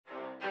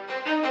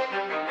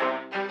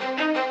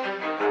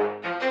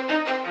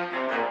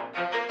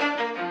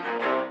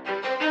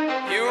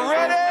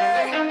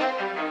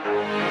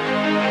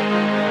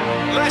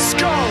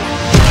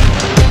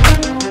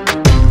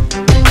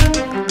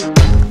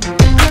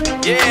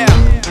Yeah.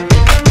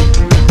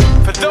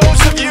 For those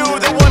of you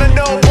that wanna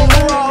know what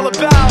we're all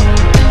about,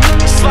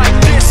 it's like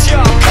this,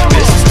 y'all.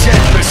 This is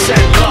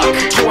 10% luck,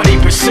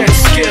 20%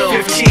 skill,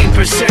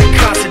 15%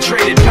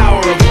 concentrated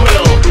power of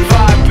will,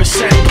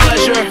 5%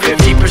 pleasure,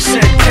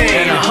 50%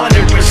 pain, and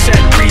 100%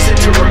 reason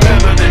to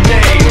remember the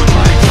name.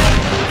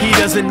 He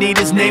doesn't need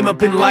his name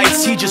up in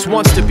lights, he just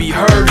wants to be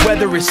heard,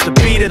 whether it's the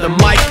beat or the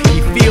mic.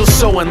 He feels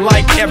so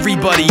unlike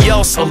everybody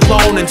else,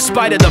 alone, in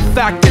spite of the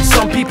fact that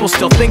some people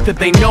still think that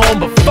they know him.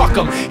 But fuck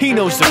him, he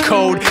knows the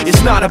code.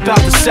 It's not about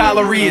the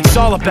salary, it's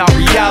all about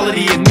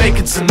reality and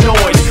making some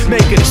noise,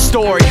 making a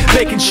story,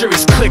 making sure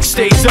his click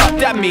stays up.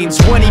 That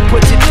means when he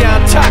puts it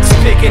down, Tox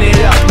picking it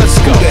up. Let's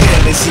go. Who the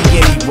hell is he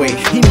anyway?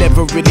 He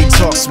never really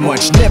talks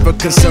much, never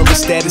concerned with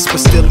status, but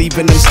still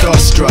even him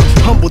starstruck.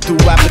 Humble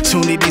through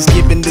opportunities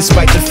given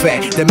despite the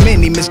fact that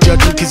many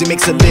misjudge him cause he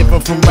makes a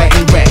living from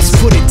writing raps.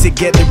 Put it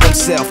together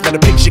himself, now the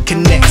picture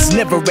connects,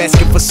 never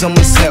asking for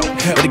someone's help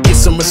or to get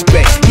some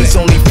respect. He's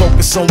only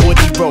focused on what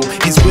he wrote,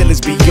 his will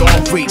is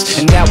beyond reach,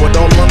 and now it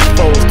all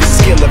unfolds, the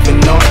skill of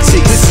an artist.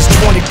 This is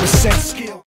 20% skill.